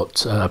you've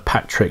got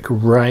Patrick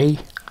Ray,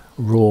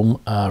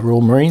 Royal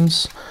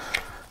Marines,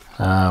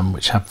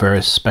 which have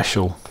various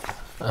special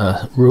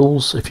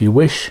rules if you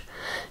wish.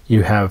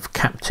 You have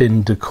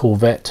Captain de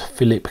Corvette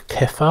Philip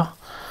Keffer,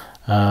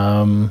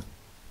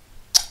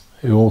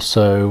 who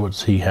also, what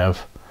does he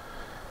have?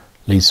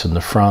 Leads from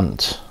the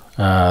front,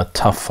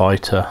 tough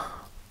fighter,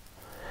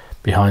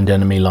 behind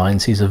enemy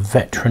lines. He's a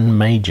veteran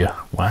major.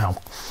 Wow.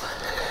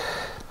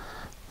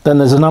 Then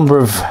there's a number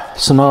of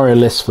scenario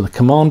lists for the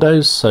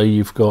commandos. So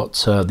you've got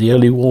the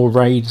early war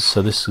raids.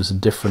 So this is a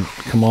different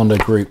commando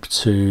group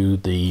to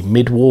the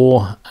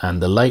mid-war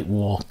and the late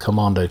war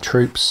commando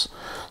troops.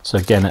 So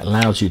again, it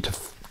allows you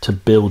to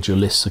build your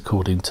lists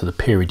according to the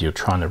period you're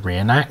trying to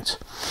reenact.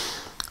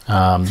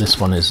 This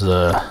one is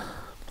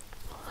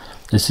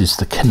this is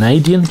the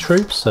Canadian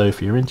troops. So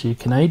if you're into your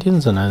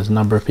Canadians, and there's a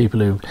number of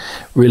people who are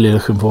really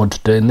looking forward to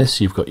doing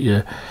this, you've got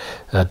your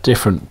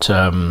different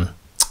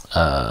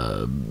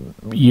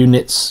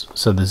units.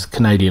 So there's a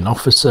Canadian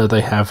officer.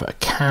 They have a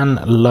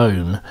can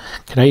loan.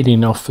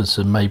 Canadian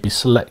officer may be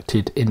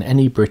selected in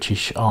any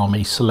British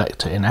Army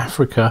selector in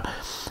Africa,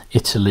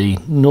 Italy,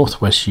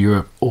 Northwest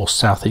Europe or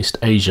Southeast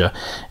Asia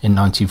in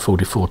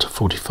 1944 to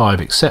 45,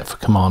 except for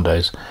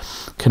commandos.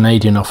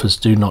 Canadian officers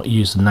do not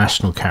use the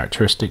national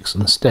characteristics.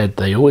 Instead,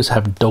 they always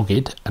have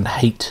dogged and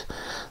hate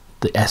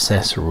the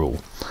SS rule.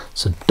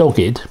 So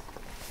dogged,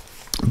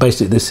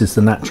 basically this is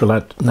the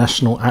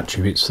national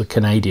attributes for the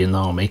Canadian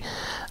Army.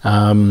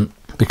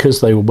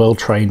 Because they were well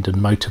trained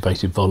and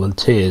motivated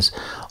volunteers,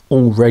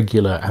 all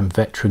regular and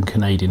veteran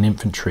Canadian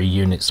infantry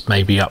units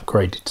may be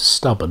upgraded to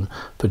stubborn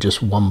for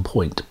just 1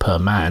 point per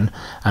man,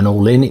 and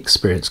all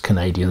inexperienced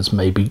Canadians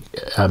may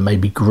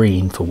be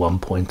green for 1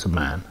 point a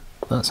man.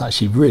 That's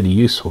actually really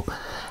useful.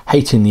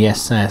 Hating the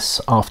SS.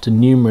 After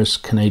numerous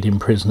Canadian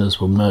prisoners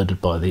were murdered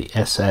by the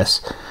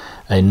SS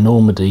in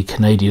Normandy,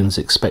 Canadians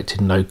expected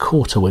no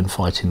quarter when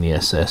fighting the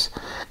SS.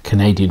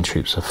 Canadian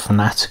troops are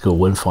fanatical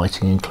when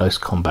fighting in close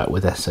combat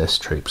with SS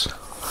troops.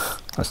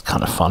 That's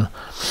kind of fun.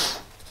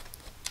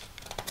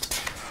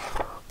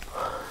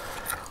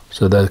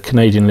 So the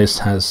Canadian list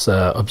has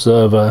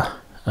observer,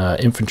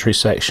 infantry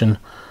section.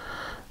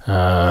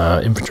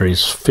 Infantry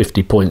is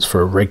 50 points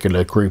for a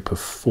regular group of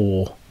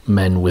 4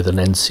 men with an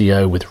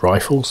NCO with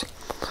rifles.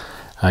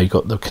 You've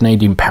got the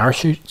Canadian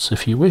parachutes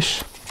if you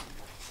wish.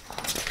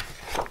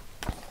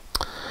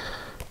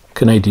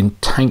 Canadian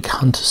tank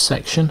hunter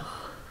section,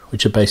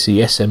 which are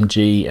basically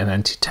SMG and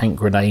anti-tank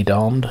grenade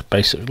armed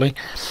basically.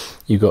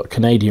 You've got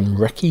Canadian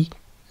recce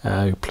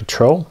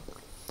patrol,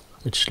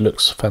 which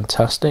looks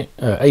fantastic.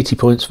 80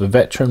 points for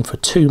veteran for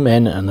 2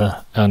 men and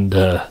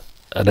an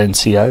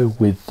NCO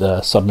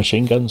with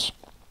submachine guns.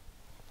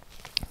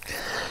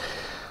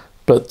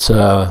 But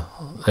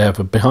they have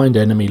a behind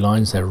enemy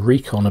lines, their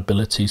recon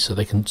ability, so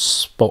they can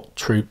spot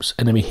troops,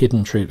 enemy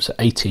hidden troops at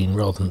 18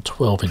 rather than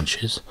 12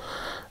 inches.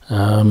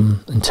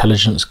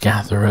 Intelligence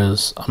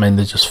gatherers, I mean,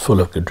 they're just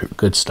full of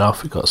good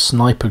stuff. You've got a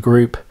sniper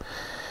group,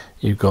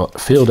 you've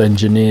got field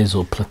engineers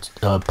or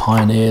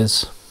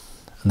pioneers,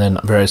 and then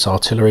various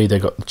artillery.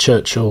 They've got the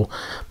Churchill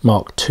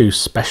Mark II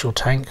special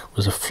tank,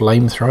 was a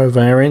flamethrower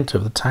variant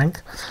of the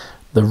tank,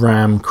 the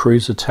Ram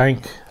cruiser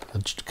tank,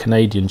 the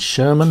Canadian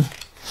Sherman,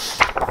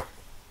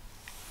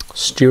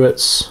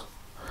 Stuart's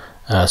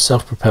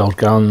self-propelled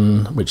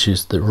gun, which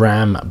is the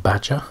Ram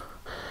Badger,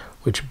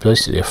 which is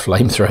basically a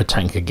flamethrower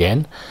tank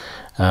again.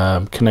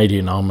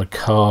 Canadian armoured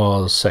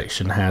cars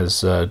section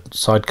has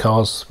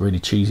sidecars, really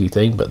cheesy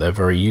thing, but they're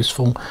very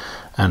useful,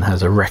 and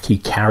has a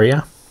recce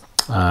carrier.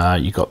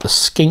 You got the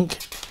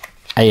Skink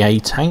AA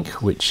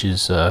tank, which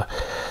is a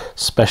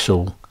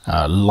special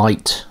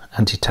light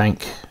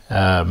anti-tank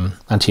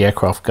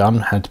anti-aircraft gun.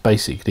 Had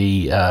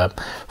basically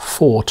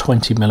 4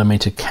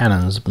 20mm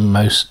cannons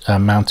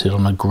mounted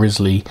on a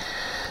Grizzly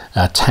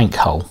tank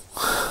hull.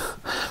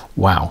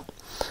 Wow.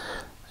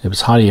 It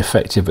was highly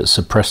effective at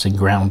suppressing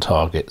ground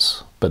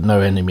targets. but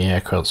no enemy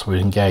aircrafts were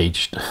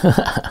engaged.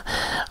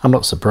 I'm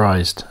not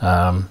surprised.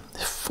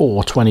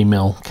 4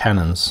 20mm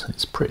cannons,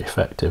 it's pretty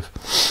effective.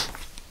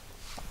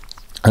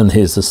 And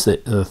here's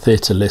the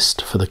theatre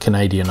list for the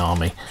Canadian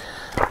Army.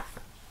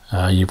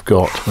 You've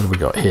got, what have we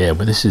got here?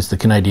 Well, this is the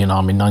Canadian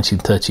Army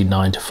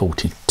 1939 to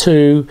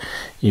 42.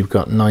 You've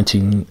got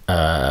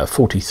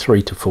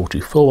 1943 to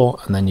 44,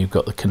 and then you've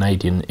got the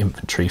Canadian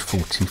Infantry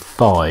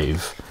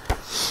 45.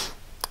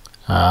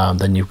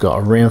 Then you've got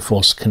a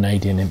reinforced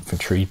Canadian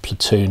Infantry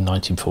Platoon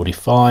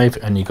 1945,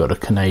 and you've got a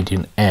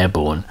Canadian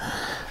Airborne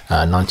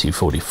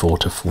 1944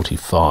 to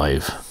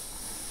 45.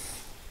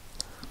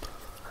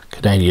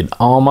 Canadian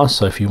Armour,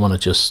 so if you want to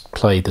just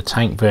play the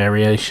tank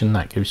variation,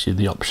 that gives you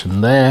the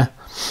option there.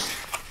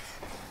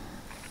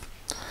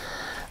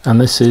 And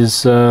this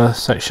is a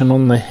section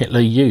on the Hitler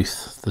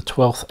Youth, the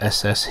 12th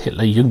SS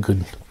Hitler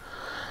Jugend.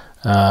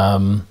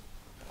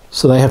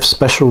 So they have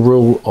special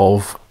rule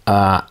of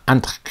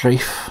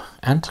Angriff,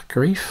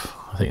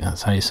 I think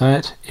that's how you say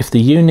it. If the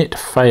unit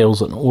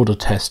fails an order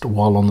test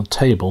while on the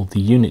table,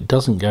 the unit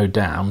doesn't go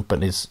down,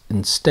 but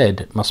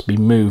instead must be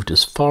moved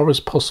as far as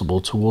possible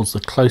towards the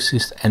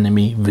closest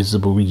enemy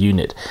visible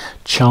unit,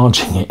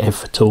 charging it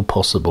if at all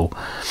possible.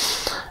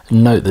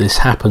 Note that this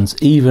happens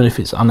even if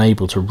it's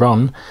unable to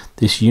run.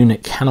 This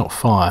unit cannot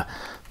fire.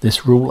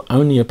 This rule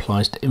only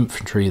applies to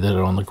infantry that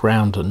are on the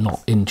ground and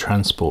not in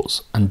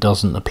transports, and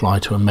doesn't apply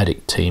to a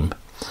medic team.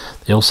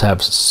 They also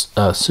have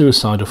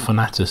suicidal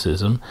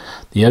fanaticism.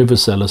 The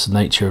overzealous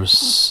nature of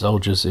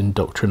soldiers'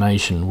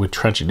 indoctrination would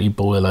tragically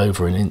boil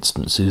over in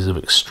instances of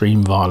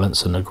extreme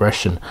violence and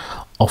aggression,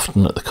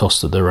 often at the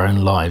cost of their own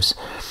lives.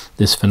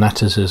 This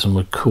fanaticism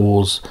would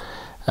cause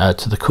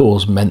to the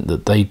cause meant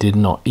that they did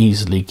not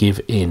easily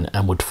give in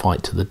and would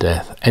fight to the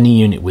death. Any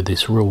unit with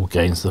this rule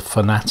gains the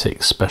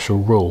fanatic special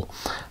rule.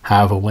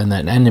 However, when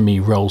an enemy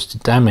rolls to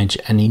damage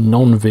any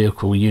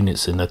non-vehicle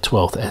units in the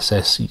 12th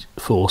SS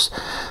force,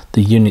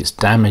 the unit's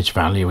damage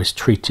value is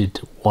treated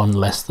 1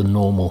 less than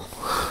normal.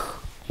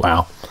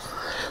 Wow.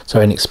 So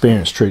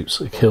inexperienced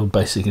troops are killed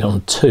basically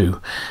on 2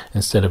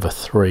 instead of a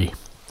 3.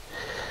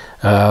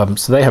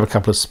 So they have a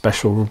couple of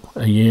special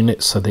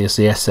units. So there's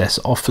the SS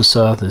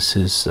officer. This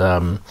is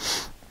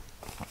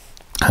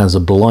has a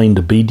blind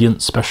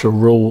obedience special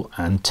rule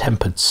and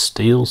tempered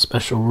steel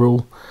special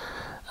rule.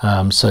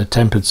 So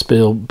tempered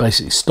steel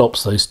basically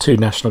stops those 2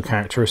 national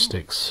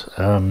characteristics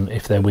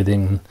if they're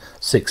within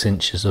 6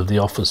 inches of the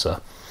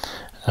officer,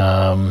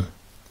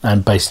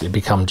 and basically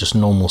become just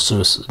normal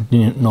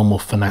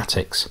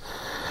fanatics.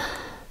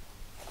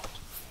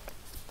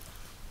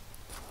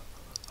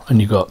 And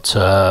you got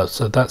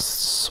so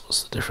that's,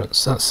 what's the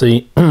difference? That's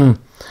the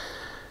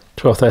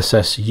 12th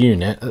SS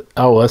unit.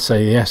 Oh, let's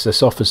say the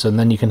SS officer, and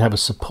then you can have a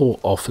support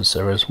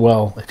officer as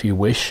well if you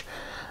wish,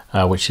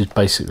 which is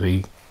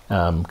basically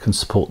can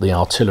support the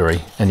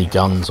artillery, any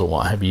guns or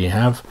what have you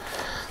have.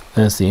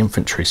 There's the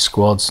infantry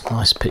squads.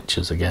 Nice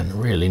pictures again,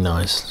 really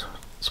nice.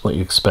 It's what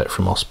you expect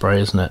from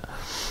Osprey, isn't it?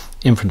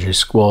 Infantry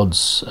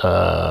squads,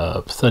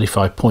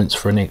 35 points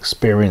for an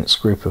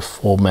experienced group of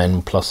 4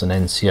 men plus an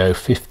NCO,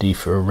 50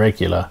 for a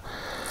regular.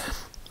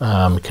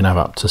 You can have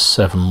up to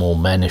 7 more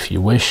men if you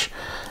wish.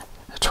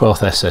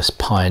 12th SS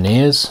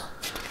Pioneers.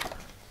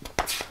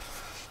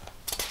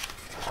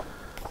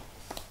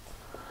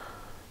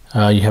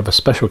 You have a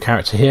special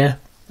character here,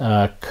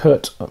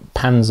 Kurt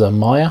Panzer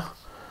Meyer,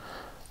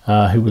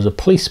 who was a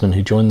policeman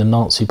who joined the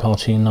Nazi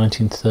Party in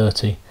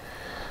 1930.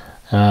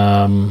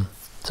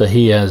 So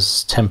he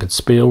has tempered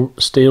steel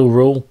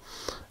rule,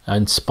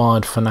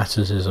 inspired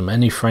fanaticism.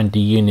 Any friendly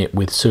unit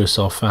with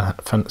suicidal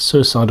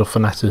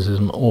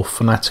fanaticism or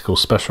fanatical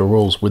special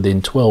rules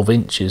within 12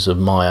 inches of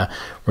Meyer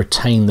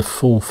retain the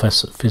full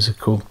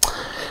fanatical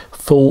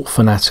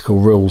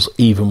rules,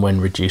 even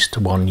when reduced to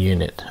one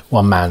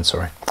man.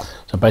 So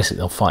basically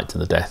they'll fight to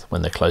the death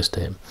when they're close to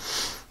him.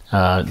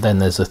 Then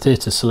there's a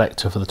theatre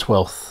selector for the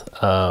 12th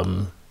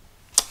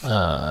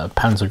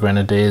Panzer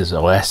Grenadiers,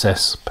 or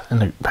SS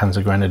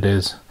Panzer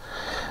Grenadiers.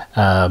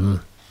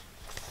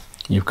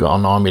 You've got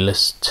an army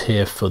list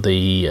here for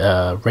the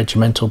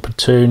regimental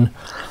platoon,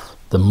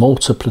 the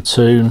mortar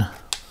platoon,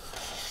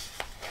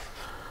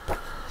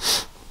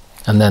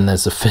 and then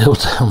there's the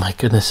field. Oh my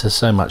goodness, there's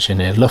so much in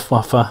here.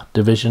 Luftwaffe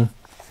division.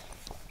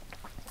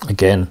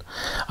 Again,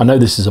 I know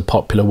this is a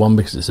popular one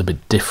because it's a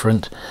bit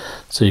different.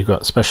 So you've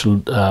got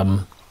special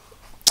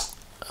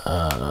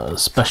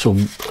special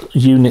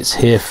units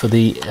here for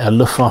the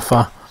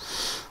Luftwaffe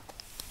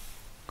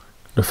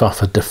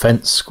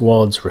defense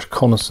squads,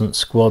 reconnaissance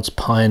squads,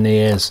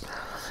 pioneers.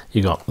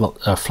 You got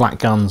flat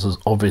guns,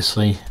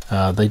 obviously.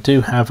 They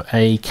do have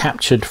a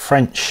captured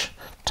French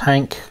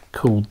tank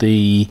called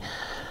the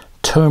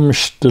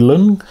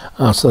Turmstellung.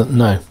 So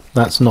no,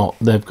 that's not.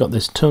 They've got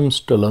this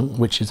Turmstellung,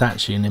 which is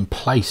actually an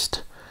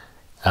emplaced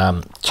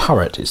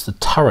turret. It's the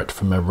turret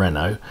from a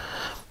Renault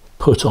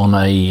put on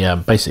a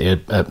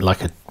basically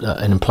like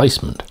an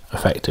emplacement,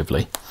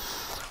 effectively,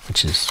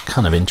 which is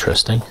kind of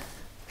interesting.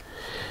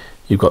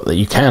 You've got that.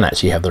 You can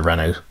actually have the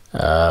Renault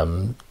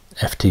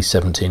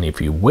FT17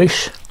 if you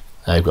wish.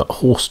 They've got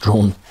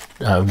horse-drawn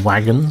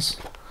wagons,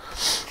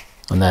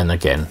 And then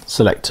again,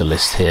 select a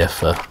list here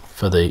for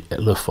the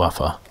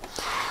Luftwaffe,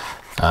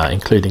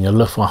 including a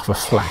Luftwaffe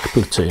flak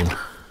platoon.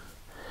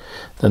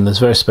 Then there's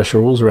very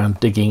special rules around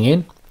digging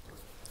in,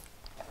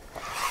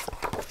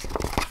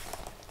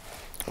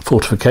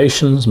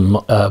 fortifications,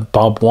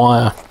 barbed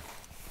wire,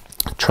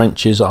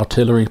 trenches,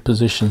 artillery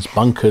positions,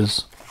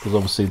 bunkers, because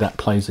obviously that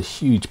plays a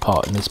huge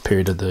part in this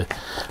period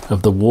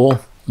of the war.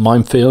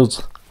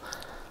 Minefields,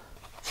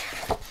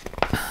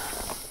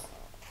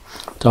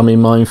 dummy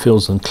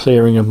minefields and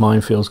clearing of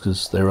minefields,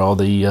 because there are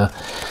the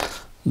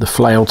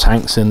flail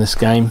tanks in this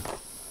game.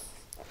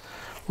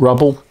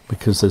 Rubble,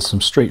 because there's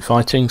some street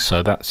fighting,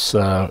 so that's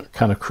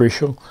kind of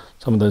crucial.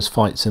 Some of those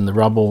fights in the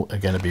rubble are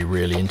going to be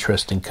really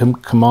interesting.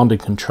 Command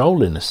and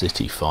control in a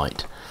city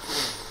fight.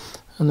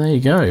 And there you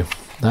go.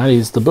 That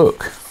is the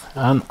book.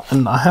 And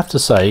I have to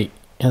say,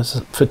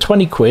 for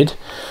 20 quid,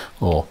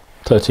 or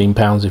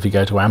 £13 if you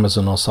go to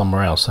Amazon or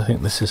somewhere else, I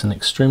think this is an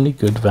extremely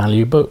good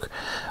value book.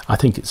 I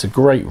think it's a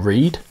great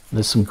read.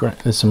 There's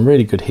some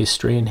really good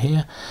history in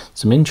here,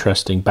 some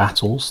interesting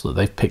battles that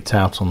they've picked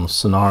out on the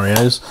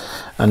scenarios,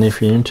 and if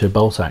you're into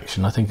bolt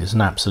action, I think it's an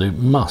absolute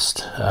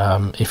must.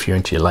 If you're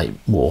into your late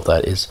war,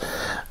 that is.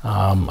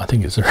 I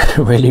think it's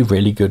a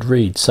really good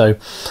read. So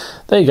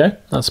there you go,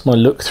 that's my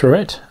look through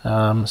it.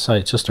 So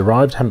it just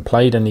arrived, haven't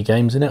played any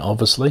games in it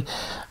obviously,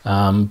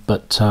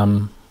 but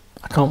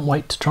I can't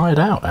wait to try it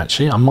out.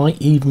 Actually, I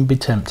might even be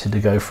tempted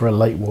to go for a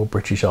late war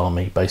British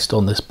Army based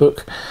on this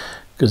book,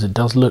 because it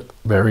does look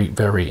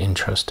very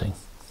interesting.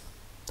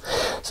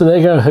 So there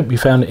you go. I hope you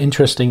found it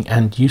interesting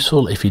and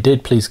useful. If you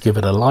did, please give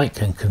it a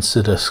like and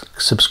consider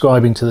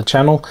subscribing to the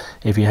channel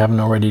if you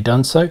haven't already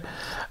done so.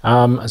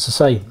 As I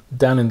say,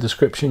 down in the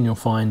description you'll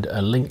find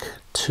a link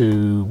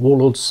to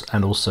Warlords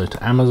and also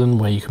to Amazon,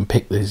 where you can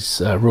pick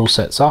these rule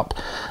sets up.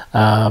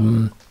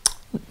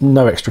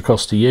 No extra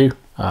cost to you.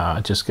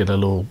 I just get a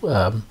little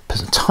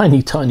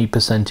tiny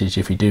percentage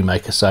if you do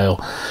make a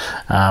sale,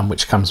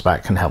 which comes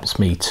back and helps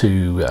me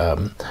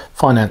to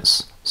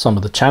finance some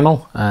of the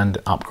channel and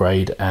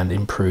upgrade and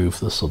improve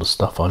the sort of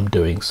stuff I'm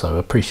doing. So I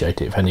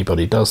appreciate it if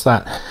anybody does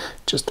that.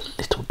 Just a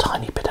little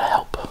tiny bit of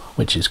help,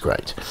 which is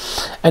great.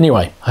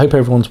 Anyway, I hope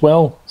everyone's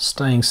well,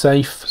 staying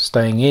safe,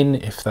 staying in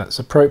if that's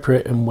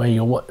appropriate, and where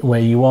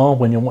you are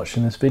when you're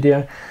watching this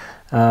video.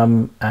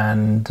 I'm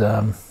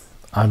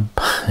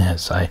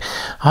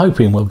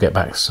hoping we'll get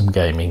back to some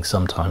gaming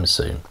sometime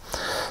soon.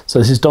 So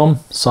this is Dom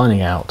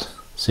signing out.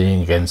 See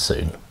you again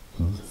soon.